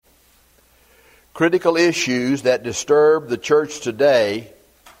Critical issues that disturb the church today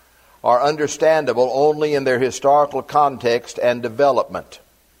are understandable only in their historical context and development.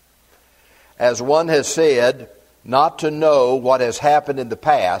 As one has said, not to know what has happened in the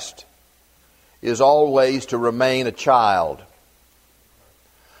past is always to remain a child.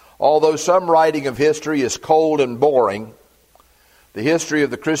 Although some writing of history is cold and boring, the history of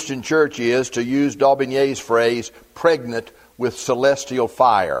the Christian church is, to use Daubigny's phrase, pregnant with celestial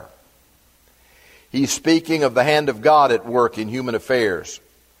fire. He's speaking of the hand of God at work in human affairs.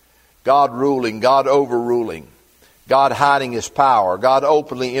 God ruling, God overruling, God hiding His power, God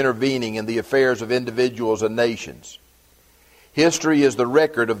openly intervening in the affairs of individuals and nations. History is the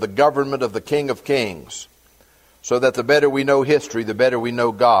record of the government of the King of Kings, so that the better we know history, the better we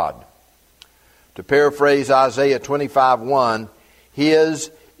know God. To paraphrase Isaiah 25:1,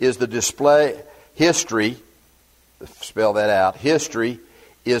 His is the display, history, spell that out, history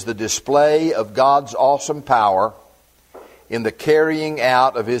is the display of God's awesome power in the carrying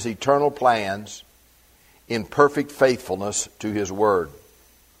out of His eternal plans in perfect faithfulness to His Word.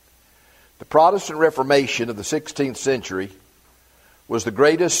 The Protestant Reformation of the 16th century was the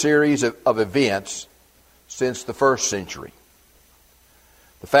greatest series of events since the first century.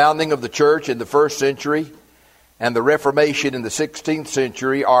 The founding of the church in the first century and the Reformation in the 16th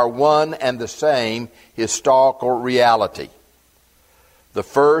century are one and the same historical reality. The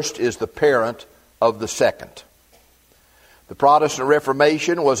first is the parent of the second. The Protestant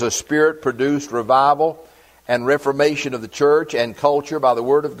Reformation was a Spirit-produced revival and reformation of the church and culture by the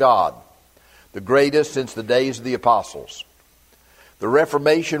Word of God, the greatest since the days of the apostles. The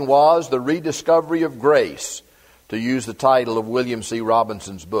Reformation was the rediscovery of grace, to use the title of William C.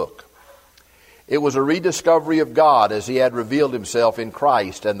 Robinson's book. It was a rediscovery of God as He had revealed Himself in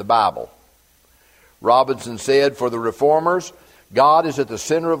Christ and the Bible. Robinson said, for the Reformers, God is at the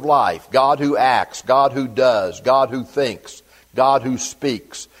center of life. God who acts, God who does, God who thinks, God who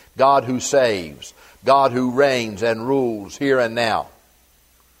speaks, God who saves, God who reigns and rules here and now.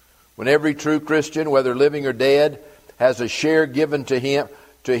 When every true Christian, whether living or dead, has a share given to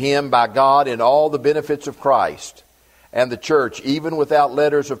him by God in all the benefits of Christ and the church, even without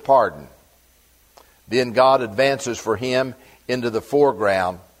letters of pardon, then God advances for him into the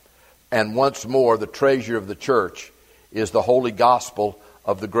foreground, and once more the treasure of the church is the holy gospel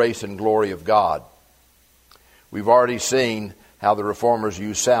of the grace and glory of God. We've already seen how the Reformers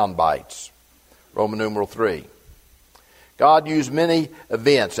used sound bites. Roman numeral 3. God used many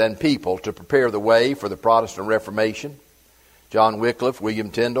events and people to prepare the way for the Protestant Reformation. John Wycliffe,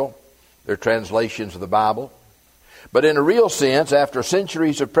 William Tyndale, their translations of the Bible. But in a real sense, after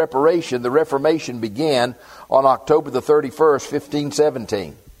centuries of preparation, the Reformation began on October the 31st,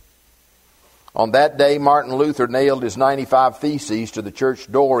 1517. On that day, Martin Luther nailed his 95 Theses to the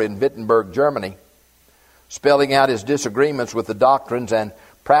church door in Wittenberg, Germany, spelling out his disagreements with the doctrines and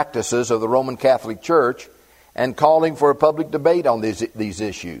practices of the Roman Catholic Church and calling for a public debate on these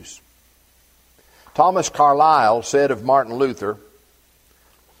issues. Thomas Carlyle said of Martin Luther,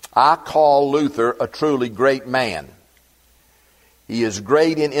 I call Luther a truly great man. He is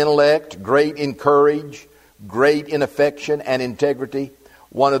great in intellect, great in courage, great in affection and integrity,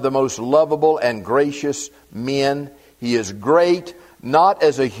 one of the most lovable and gracious men. He is great, not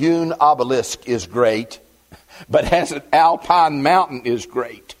as a hewn obelisk is great, but as an alpine mountain is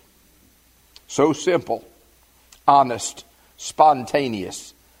great. So simple, honest,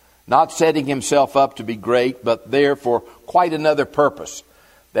 spontaneous, not setting himself up to be great, but there for quite another purpose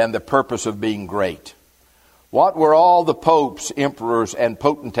than the purpose of being great. What were all the popes, emperors, and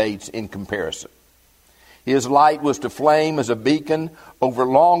potentates in comparison? His light was to flame as a beacon over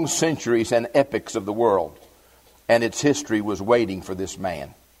long centuries and epochs of the world, and its history was waiting for this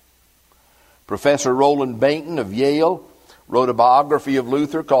man. Professor Roland Bainton of Yale wrote a biography of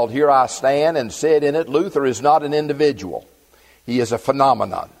Luther called Here I Stand, and said in it, Luther is not an individual. He is a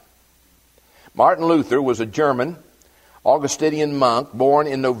phenomenon. Martin Luther was a German Augustinian monk born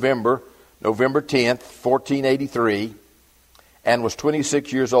in November 10th, 1483, and was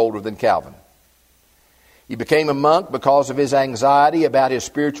 26 years older than Calvin. He became a monk because of his anxiety about his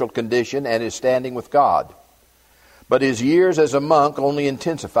spiritual condition and his standing with God. But his years as a monk only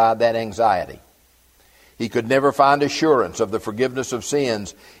intensified that anxiety. He could never find assurance of the forgiveness of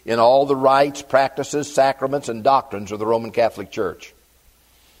sins in all the rites, practices, sacraments, and doctrines of the Roman Catholic Church.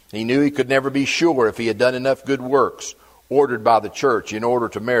 He knew he could never be sure if he had done enough good works ordered by the church in order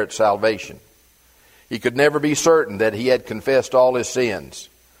to merit salvation. He could never be certain that he had confessed all his sins.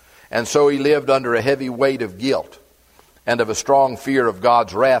 And so he lived under a heavy weight of guilt and of a strong fear of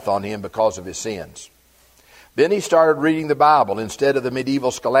God's wrath on him because of his sins. Then he started reading the Bible instead of the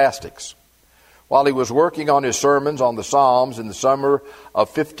medieval scholastics. While he was working on his sermons on the Psalms in the summer of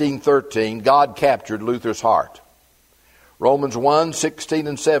 1513, God captured Luther's heart. Romans 1, 16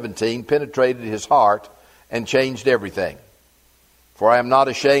 and 17 penetrated his heart and changed everything. For I am not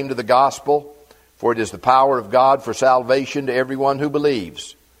ashamed of the gospel, for it is the power of God for salvation to everyone who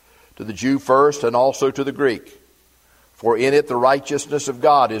believes, to the Jew first and also to the Greek. For in it the righteousness of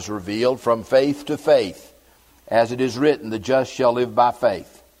God is revealed from faith to faith, as it is written, the just shall live by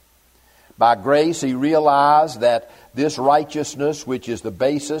faith. By grace he realized that this righteousness, which is the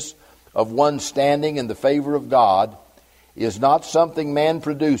basis of one's standing in the favor of God, is not something man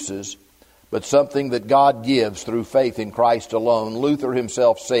produces, but something that God gives through faith in Christ alone. Luther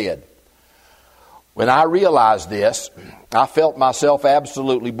himself said, "When I realized this, I felt myself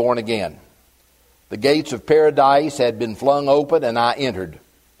absolutely born again. The gates of paradise had been flung open and I entered.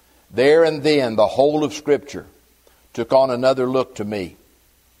 There and then the whole of Scripture took on another look to me."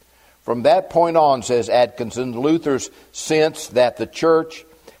 From that point on, says Atkinson, Luther's sense that the church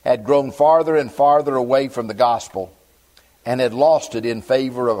had grown farther and farther away from the gospel and had lost it in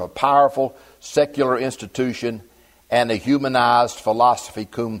favor of a powerful secular institution and a humanized philosophy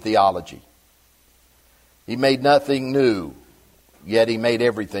cum theology. He made nothing new, yet he made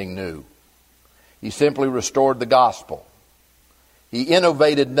everything new. He simply restored the gospel. He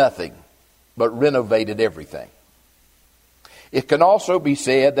innovated nothing, but renovated everything. It can also be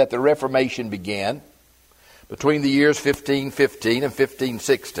said that the Reformation began between the years 1515 and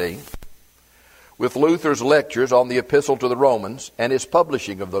 1516 with Luther's lectures on the Epistle to the Romans and his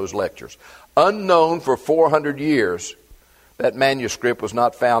publishing of those lectures. Unknown for 400 years, that manuscript was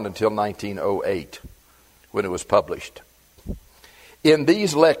not found until 1908 when it was published. In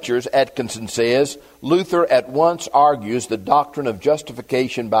these lectures, Atkinson says, Luther at once argues the doctrine of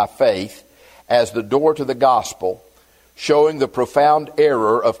justification by faith as the door to the gospel, showing the profound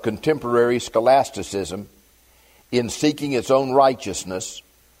error of contemporary scholasticism in seeking its own righteousness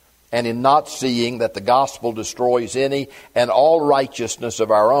and in not seeing that the gospel destroys any and all righteousness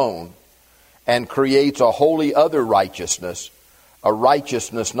of our own and creates a wholly other righteousness, a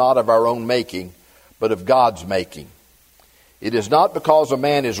righteousness not of our own making, but of God's making. It is not because a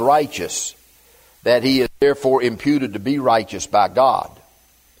man is righteous that he is therefore imputed to be righteous by God,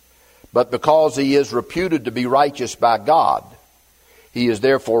 but because he is reputed to be righteous by God, he is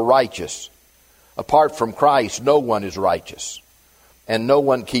therefore righteous. Apart from Christ, no one is righteous, and no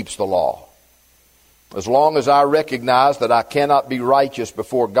one keeps the law. As long as I recognize that I cannot be righteous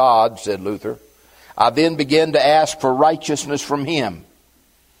before God, said Luther, I then begin to ask for righteousness from Him.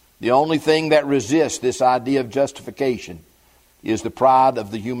 The only thing that resists this idea of justification is the pride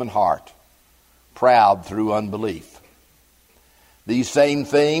of the human heart, proud through unbelief. These same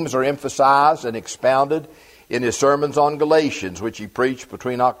themes are emphasized and expounded in his sermons on Galatians, which he preached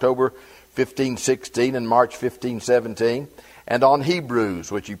between October 1516 and March 1517, and on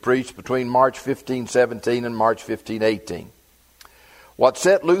Hebrews, which he preached between March 1517 and March 1518. What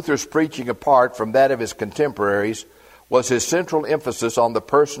set Luther's preaching apart from that of his contemporaries was his central emphasis on the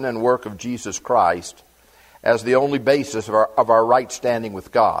person and work of Jesus Christ as the only basis of our right standing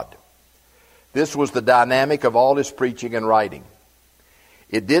with God. This was the dynamic of all his preaching and writing.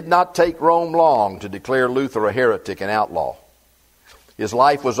 It did not take Rome long to declare Luther a heretic and outlaw. His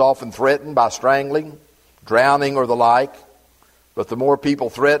life was often threatened by strangling, drowning, or the like, but the more people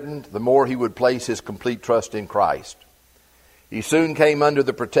threatened, the more he would place his complete trust in Christ. He soon came under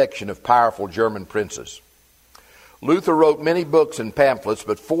the protection of powerful German princes. Luther wrote many books and pamphlets,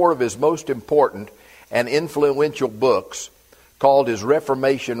 but 4 of his most important and influential books, called his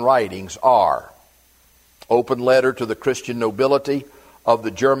Reformation writings, are Open Letter to the Christian Nobility of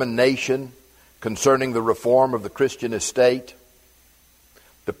the German Nation concerning the reform of the Christian estate,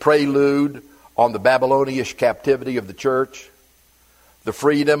 the Prelude on the Babylonish captivity of the church, the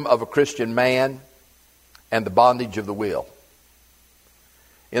freedom of a Christian man, and the bondage of the will.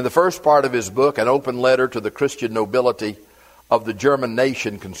 In the first part of his book, An Open Letter to the Christian Nobility of the German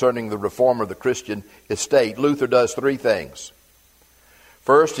Nation concerning the reform of the Christian estate, Luther does 3 things.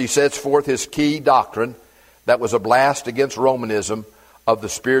 First, he sets forth his key doctrine that was a blast against Romanism of the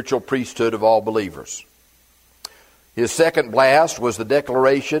spiritual priesthood of all believers. His second blast was the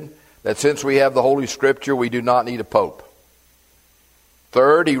declaration that since we have the Holy Scripture, we do not need a pope.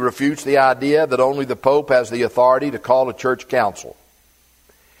 Third, he refutes the idea that only the pope has the authority to call a church council.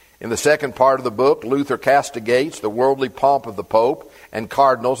 In the second part of the book, Luther castigates the worldly pomp of the pope and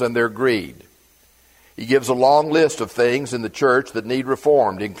cardinals and their greed. He gives a long list of things in the church that need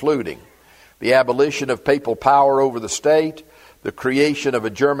reformed, including the abolition of papal power over the state, the creation of a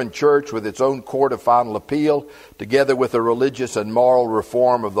German church with its own court of final appeal, together with a religious and moral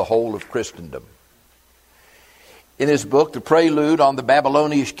reform of the whole of Christendom. In his book, The Prelude on the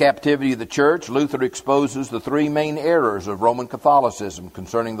Babylonian Captivity of the Church, Luther exposes the three main errors of Roman Catholicism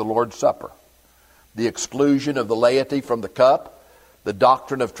concerning the Lord's Supper: the exclusion of the laity from the cup, the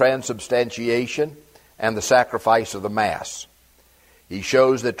doctrine of transubstantiation, and the sacrifice of the Mass. He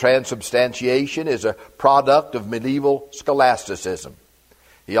shows that transubstantiation is a product of medieval scholasticism.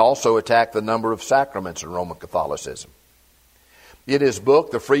 He also attacked the number of sacraments in Roman Catholicism. In his book,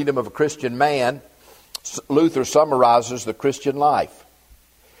 The Freedom of a Christian Man, Luther summarizes the Christian life.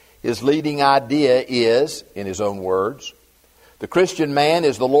 His leading idea is, in his own words, the Christian man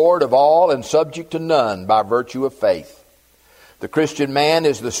is the Lord of all and subject to none by virtue of faith. The Christian man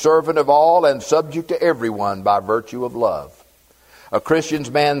is the servant of all and subject to everyone by virtue of love. A Christian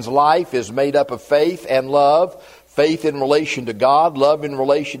man's life is made up of faith and love, faith in relation to God, love in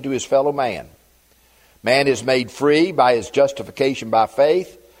relation to his fellow man. Man is made free by his justification by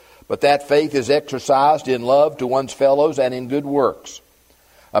faith, but that faith is exercised in love to one's fellows and in good works.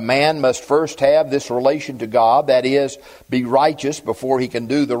 A man must first have this relation to God, that is, be righteous before he can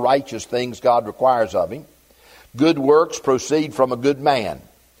do the righteous things God requires of him. Good works proceed from a good man.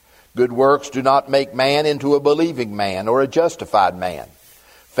 Good works do not make man into a believing man or a justified man.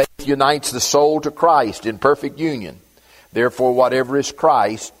 Faith unites the soul to Christ in perfect union. Therefore, whatever is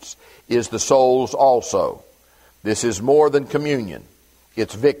Christ's is the soul's also. This is more than communion.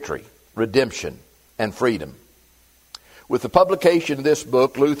 It's victory, redemption, and freedom. With the publication of this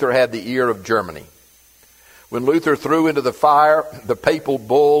book, Luther had the ear of Germany. When Luther threw into the fire the papal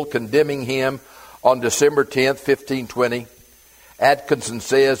bull condemning him on December 10th, 1520, Atkinson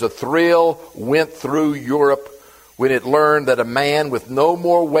says, a thrill went through Europe when it learned that a man with no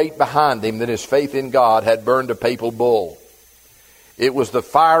more weight behind him than his faith in God had burned a papal bull. It was the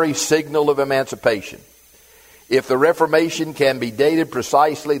fiery signal of emancipation. If the Reformation can be dated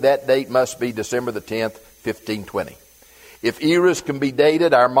precisely, that date must be December the 10th, 1520. If eras can be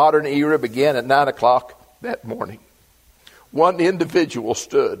dated, our modern era began at 9 o'clock that morning. One individual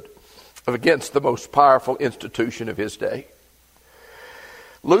stood against the most powerful institution of his day.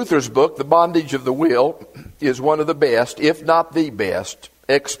 Luther's book, The Bondage of the Will, is one of the best, if not the best,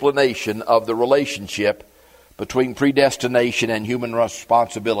 explanation of the relationship between predestination and human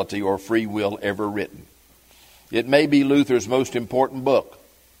responsibility or free will ever written. It may be Luther's most important book.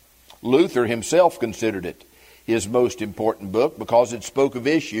 Luther himself considered it his most important book because it spoke of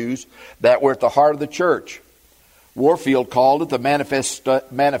issues that were at the heart of the church. Warfield called it the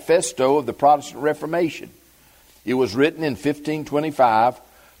manifesto of the Protestant Reformation. It was written in 1525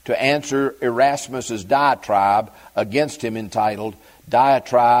 to answer Erasmus's diatribe against him entitled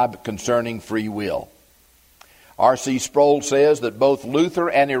Diatribe Concerning Free Will. R.C. Sproul says that both Luther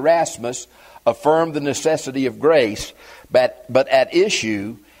and Erasmus affirmed the necessity of grace, but at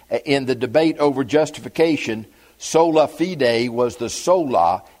issue in the debate over justification, sola fide was the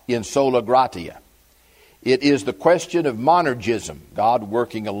sola in sola gratia. It is the question of monergism, God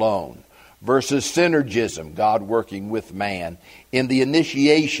working alone, versus synergism, God working with man, in the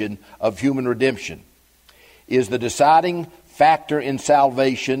initiation of human redemption. Is the deciding factor in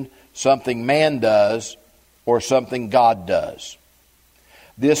salvation something man does or something God does?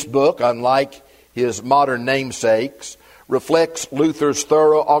 This book, unlike his modern namesakes, reflects Luther's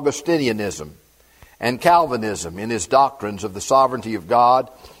thorough Augustinianism and Calvinism in his doctrines of the sovereignty of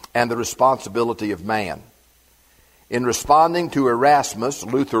God and the responsibility of man. In responding to Erasmus,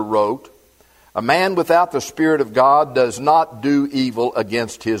 Luther wrote, "A man without the Spirit of God does not do evil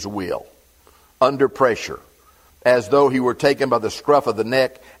against his will, under pressure, as though he were taken by the scruff of the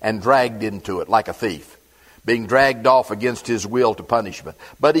neck and dragged into it like a thief, being dragged off against his will to punishment.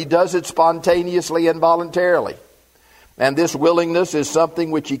 But he does it spontaneously and voluntarily. And this willingness is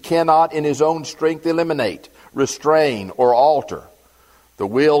something which he cannot in his own strength eliminate, restrain, or alter. The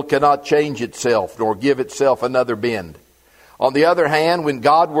will cannot change itself nor give itself another bend. On the other hand, when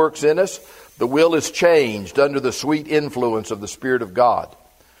God works in us, the will is changed under the sweet influence of the Spirit of God.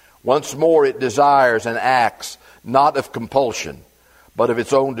 Once more it desires and acts not of compulsion, but of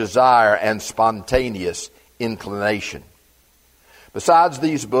its own desire and spontaneous inclination." Besides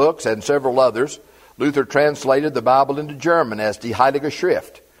these books and several others, Luther translated the Bible into German as Die Heilige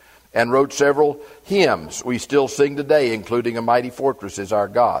Schrift and wrote several hymns we still sing today, including A Mighty Fortress is Our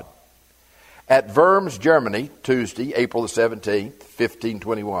God. At Worms, Germany, Tuesday, April the 17th,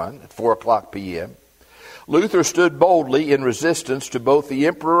 1521, at 4 o'clock p.m., Luther stood boldly in resistance to both the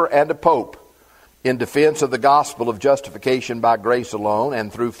emperor and a pope, in defense of the gospel of justification by grace alone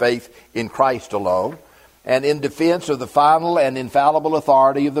and through faith in Christ alone, and in defense of the final and infallible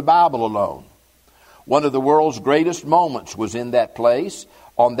authority of the Bible alone. One of the world's greatest moments was in that place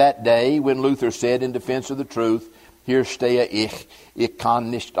on that day when Luther said in defense of the truth, Hier stehe ich kann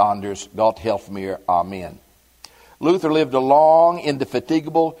nicht anders. Gott helf mir. Amen. Luther lived a long,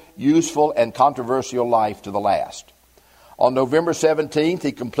 indefatigable, useful, and controversial life to the last. On November 17th,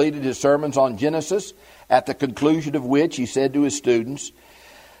 he completed his sermons on Genesis, at the conclusion of which he said to his students,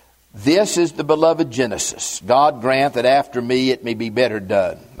 "This is the beloved Genesis. God grant that after me it may be better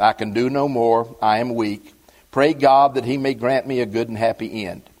done. I can do no more. I am weak. Pray God that he may grant me a good and happy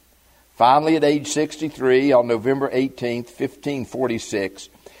end." Finally, at age 63, on November 18th, 1546,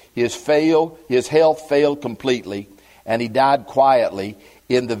 his health failed completely, and he died quietly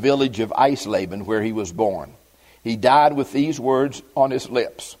in the village of Eisleben, where he was born. He died with these words on his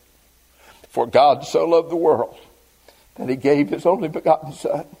lips: "For God so loved the world that he gave his only begotten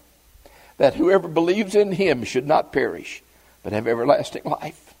Son, that whoever believes in him should not perish, but have everlasting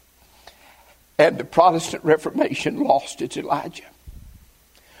life." And the Protestant Reformation lost its Elijah.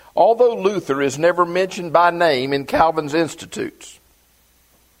 Although Luther is never mentioned by name in Calvin's Institutes.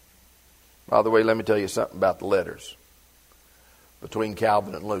 By the way, let me tell you something about the letters between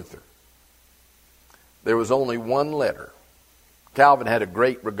Calvin and Luther. There was only one letter. Calvin had a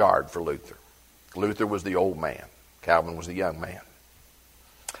great regard for Luther. Luther was the old man. Calvin was the young man.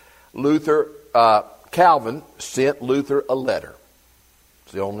 Calvin sent Luther a letter.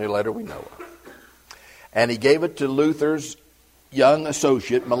 It's the only letter we know of. And he gave it to Luther's young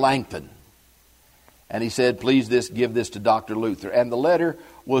associate, Melanchthon. And he said, "Please give this to Dr. Luther." And the letter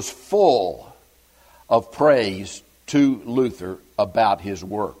was full of praise to Luther about his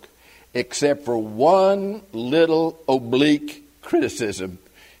work, except for one little oblique criticism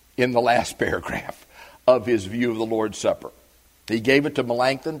in the last paragraph of his view of the Lord's Supper. He gave it to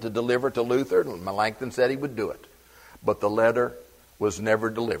Melanchthon to deliver to Luther, and Melanchthon said he would do it. But the letter was never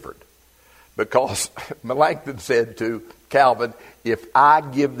delivered, because Melanchthon said to Calvin, "If I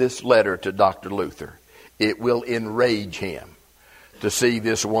give this letter to Dr. Luther, it will enrage him to see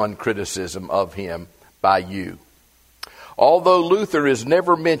this one criticism of him by you." Although Luther is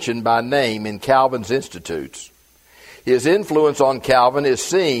never mentioned by name in Calvin's Institutes, his influence on Calvin is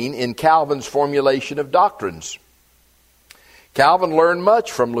seen in Calvin's formulation of doctrines. Calvin learned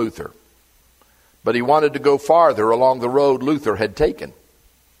much from Luther, but he wanted to go farther along the road Luther had taken.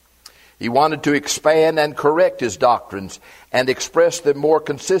 He wanted to expand and correct his doctrines and express them more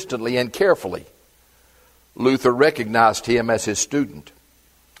consistently and carefully. Luther recognized him as his student.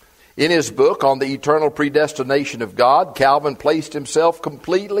 In his book on the eternal predestination of God, Calvin placed himself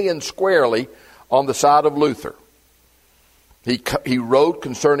completely and squarely on the side of Luther. He wrote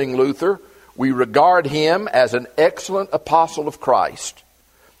concerning Luther, "We regard him as an excellent apostle of Christ,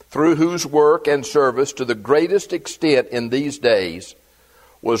 through whose work and service to the greatest extent in these days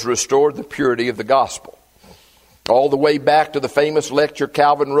was restored the purity of the gospel." All the way back to the famous lecture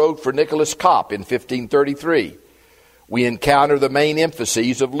Calvin wrote for Nicholas Kopp in 1533, we encounter the main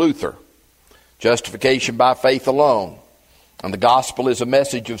emphases of Luther: justification by faith alone, and the gospel is a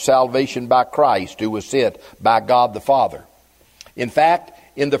message of salvation by Christ, who was sent by God the Father. In fact,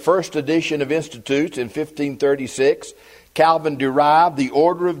 in the first edition of Institutes in 1536, Calvin derived the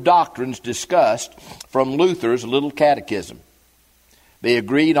order of doctrines discussed from Luther's Little Catechism. They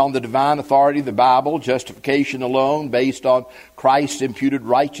agreed on the divine authority of the Bible, justification alone based on Christ's imputed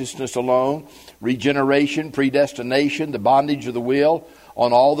righteousness alone, regeneration, predestination, the bondage of the will,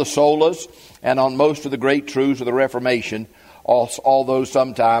 on all the solas, and on most of the great truths of the Reformation, although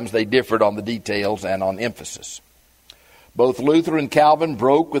sometimes they differed on the details and on emphasis. Both Luther and Calvin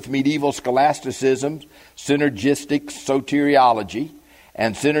broke with medieval scholasticism, synergistic soteriology,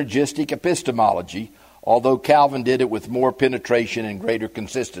 and synergistic epistemology, although Calvin did it with more penetration and greater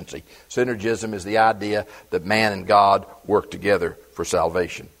consistency. Synergism is the idea that man and God work together for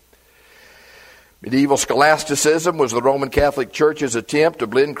salvation. Medieval scholasticism was the Roman Catholic Church's attempt to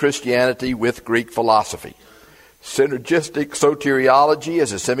blend Christianity with Greek philosophy. Synergistic soteriology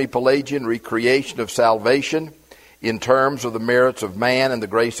is a semi-Pelagian recreation of salvation in terms of the merits of man and the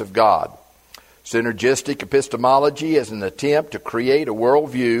grace of God. Synergistic epistemology is an attempt to create a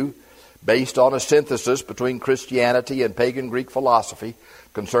worldview based on a synthesis between Christianity and pagan Greek philosophy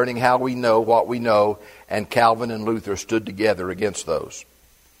concerning how we know what we know, and Calvin and Luther stood together against those.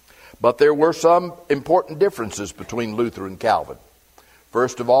 But there were some important differences between Luther and Calvin.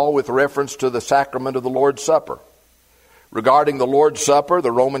 First of all, with reference to the sacrament of the Lord's Supper. Regarding the Lord's Supper,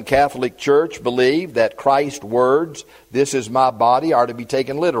 the Roman Catholic Church believed that Christ's words, "This is my body," are to be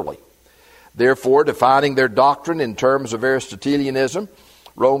taken literally. Therefore, defining their doctrine in terms of Aristotelianism,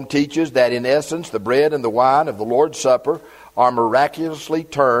 Rome teaches that in essence the bread and the wine of the Lord's Supper are miraculously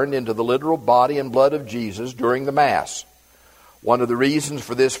turned into the literal body and blood of Jesus during the Mass. One of the reasons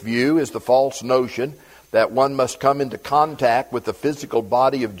for this view is the false notion that one must come into contact with the physical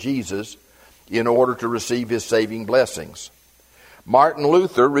body of Jesus in order to receive his saving blessings. Martin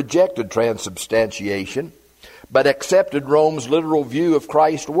Luther rejected transubstantiation, but accepted Rome's literal view of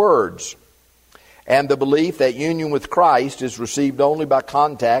Christ's words and the belief that union with Christ is received only by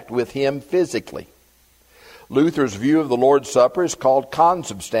contact with him physically. Luther's view of the Lord's Supper is called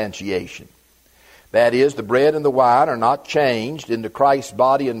consubstantiation. That is, the bread and the wine are not changed into Christ's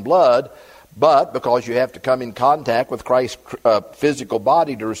body and blood, but because you have to come in contact with Christ's physical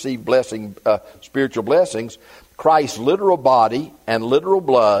body to receive spiritual blessings, Christ's literal body and literal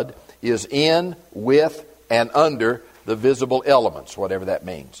blood is in, with, and under the visible elements, whatever that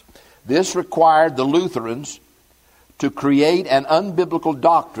means. This required the Lutherans to create an unbiblical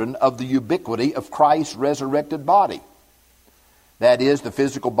doctrine of the ubiquity of Christ's resurrected body. That is, the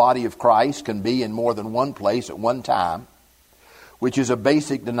physical body of Christ can be in more than one place at one time, which is a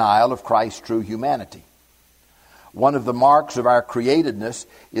basic denial of Christ's true humanity. One of the marks of our createdness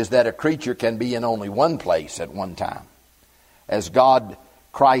is that a creature can be in only one place at one time. As God,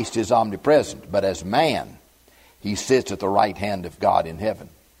 Christ is omnipresent, but as man, he sits at the right hand of God in heaven.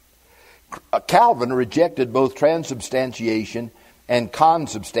 Calvin rejected both transubstantiation and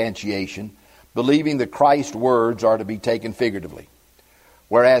consubstantiation, believing that Christ's words are to be taken figuratively.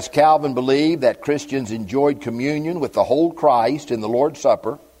 Whereas Calvin believed that Christians enjoyed communion with the whole Christ in the Lord's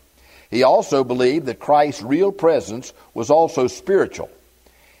Supper, he also believed that Christ's real presence was also spiritual,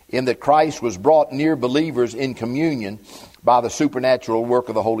 in that Christ was brought near believers in communion by the supernatural work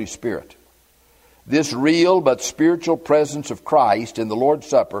of the Holy Spirit. This real but spiritual presence of Christ in the Lord's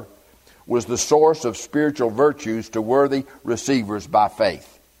Supper was the source of spiritual virtues to worthy receivers by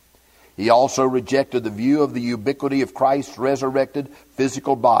faith. He also rejected the view of the ubiquity of Christ's resurrected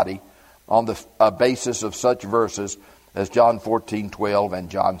physical body on the basis of such verses as John 14:12 and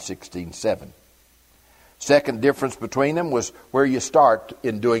John 16:7. Second difference between them was where you start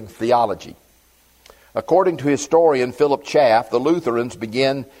in doing theology. According to historian Philip Schaff, the Lutheran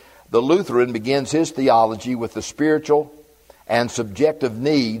begins his theology with the spiritual and subjective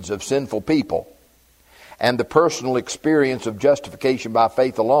needs of sinful people and the personal experience of justification by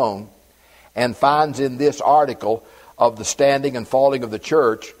faith alone, and finds in this article of the standing and falling of the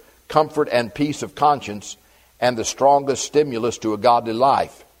church comfort and peace of conscience and the strongest stimulus to a godly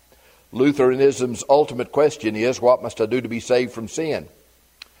life. Lutheranism's ultimate question is, what must I do to be saved from sin?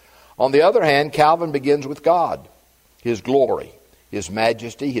 On the other hand, Calvin begins with God, his glory, his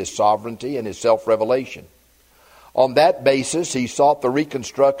majesty, his sovereignty, and his self-revelation. On that basis, he sought the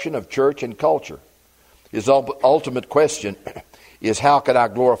reconstruction of church and culture. His ultimate question is, how can I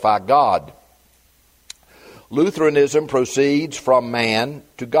glorify God? Lutheranism proceeds from man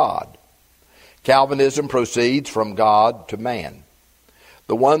to God. Calvinism proceeds from God to man.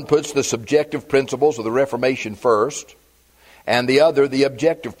 The one puts the subjective principles of the Reformation first, and the other the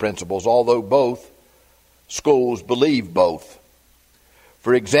objective principles, although both schools believe both.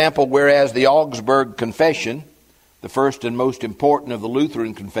 For example, whereas the Augsburg Confession, the first and most important of the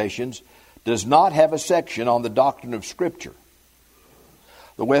Lutheran confessions, does not have a section on the doctrine of Scripture,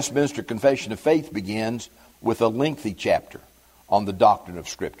 the Westminster Confession of Faith begins with a lengthy chapter on the doctrine of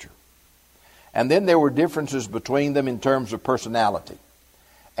Scripture. And then there were differences between them in terms of personality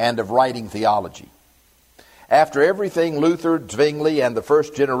and of writing theology. After everything Luther, Zwingli, and the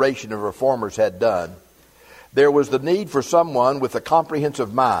first generation of reformers had done, there was the need for someone with a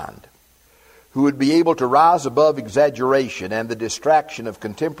comprehensive mind who would be able to rise above exaggeration and the distraction of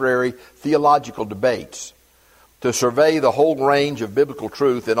contemporary theological debates, to survey the whole range of biblical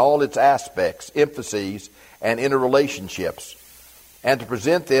truth in all its aspects, emphases, and interrelationships, and to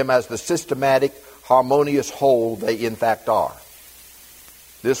present them as the systematic, harmonious whole they in fact are.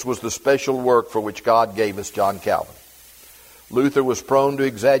 This was the special work for which God gave us John Calvin. Luther was prone to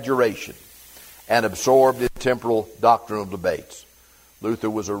exaggeration and absorbed in temporal doctrinal debates.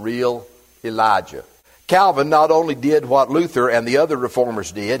 Luther was a real Elijah. Calvin not only did what Luther and the other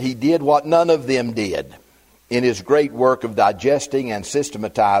reformers did, he did what none of them did in his great work of digesting and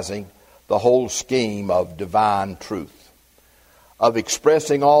systematizing the whole scheme of divine truth, of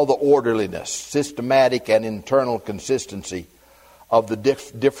expressing all the orderliness, systematic and internal consistency of the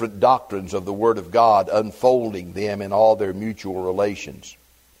different doctrines of the Word of God, unfolding them in all their mutual relations.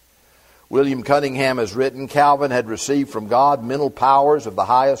 William Cunningham has written, Calvin had received from God mental powers of the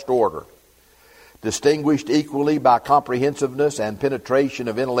highest order, distinguished equally by comprehensiveness and penetration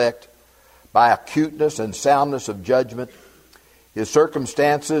of intellect, by acuteness and soundness of judgment. His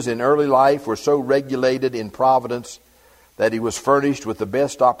circumstances in early life were so regulated in providence that he was furnished with the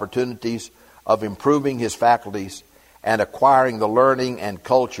best opportunities of improving his faculties and acquiring the learning and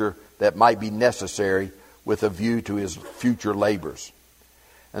culture that might be necessary with a view to his future labors.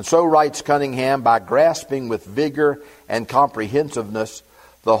 And so, writes Cunningham, by grasping with vigor and comprehensiveness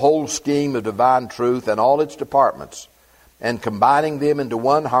the whole scheme of divine truth and all its departments, and combining them into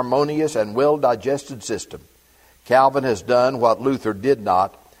one harmonious and well-digested system, Calvin has done what Luther did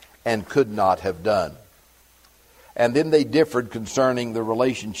not and could not have done. And then they differed concerning the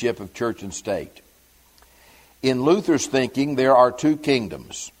relationship of church and state. In Luther's thinking, there are two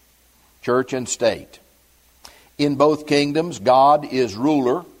kingdoms, church and state. In both kingdoms, God is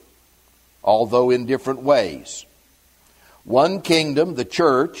ruler, although in different ways. One kingdom, the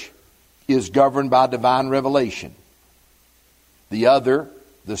church, is governed by divine revelation. The other,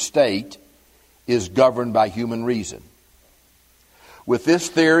 the state, is governed by human reason. With this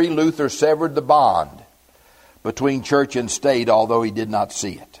theory, Luther severed the bond between church and state, although he did not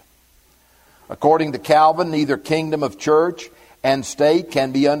see it. According to Calvin, neither kingdom of church and state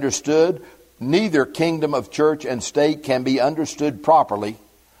can be understood. Neither kingdom of church and state can be understood properly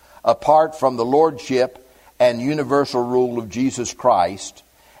apart from the lordship and universal rule of Jesus Christ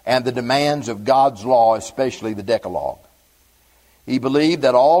and the demands of God's law, especially the Decalogue. He believed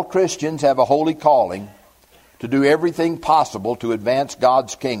that all Christians have a holy calling to do everything possible to advance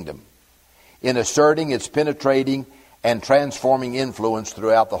God's kingdom in asserting its penetrating and transforming influence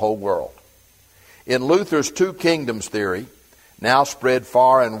throughout the whole world. In Luther's two kingdoms theory, now spread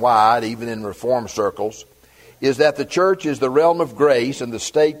far and wide, even in Reform circles, is that the church is the realm of grace and the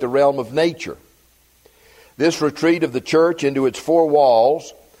state the realm of nature. This retreat of the church into its four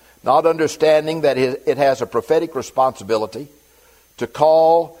walls, not understanding that it has a prophetic responsibility to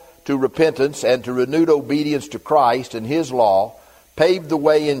call to repentance and to renewed obedience to Christ and His law, paved the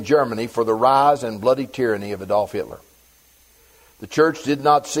way in Germany for the rise and bloody tyranny of Adolf Hitler. The church did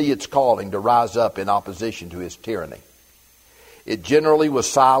not see its calling to rise up in opposition to his tyranny. It generally was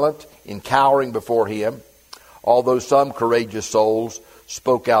silent in cowering before him, although some courageous souls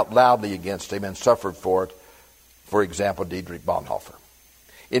spoke out loudly against him and suffered for it, for example, Dietrich Bonhoeffer.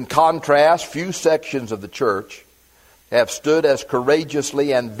 In contrast, few sections of the church have stood as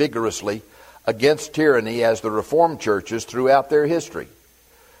courageously and vigorously against tyranny as the Reformed churches throughout their history,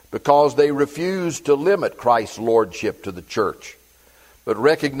 because they refused to limit Christ's lordship to the church, but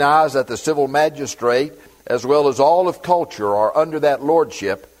recognize that the civil magistrate, as well as all of culture, are under that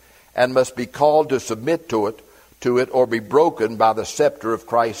lordship and must be called to submit to it or be broken by the scepter of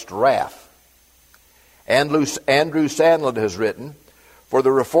Christ's wrath. Andrew Sandlin has written, for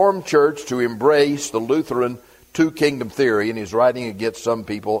the Reformed Church to embrace the Lutheran two-kingdom theory, and he's writing against some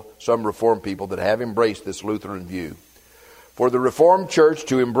Reformed people that have embraced this Lutheran view. For the Reformed Church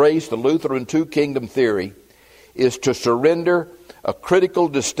to embrace the Lutheran two-kingdom theory is to surrender a critical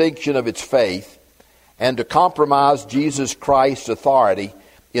distinction of its faith and to compromise Jesus Christ's authority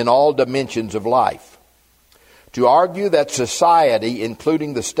in all dimensions of life. To argue that society,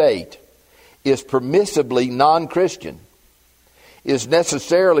 including the state, is permissibly non-Christian is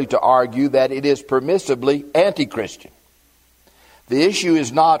necessarily to argue that it is permissibly anti-Christian. The issue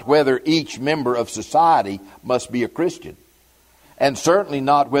is not whether each member of society must be a Christian, and certainly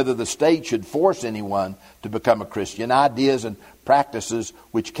not whether the state should force anyone to become a Christian, ideas and practices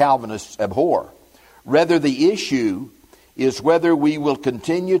which Calvinists abhor. Rather, the issue is whether we will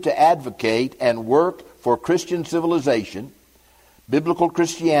continue to advocate and work for Christian civilization, biblical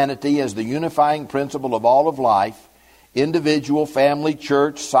Christianity as the unifying principle of all of life, individual, family,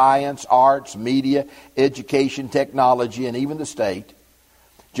 church, science, arts, media, education, technology, and even the state.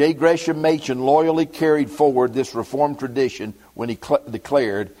 J. Gresham Machen loyally carried forward this Reformed tradition when he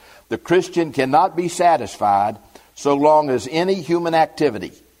declared, the Christian cannot be satisfied so long as any human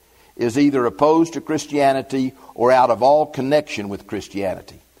activity is either opposed to Christianity or out of all connection with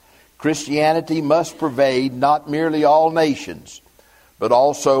Christianity. Christianity must pervade not merely all nations, but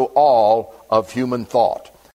also all of human thought.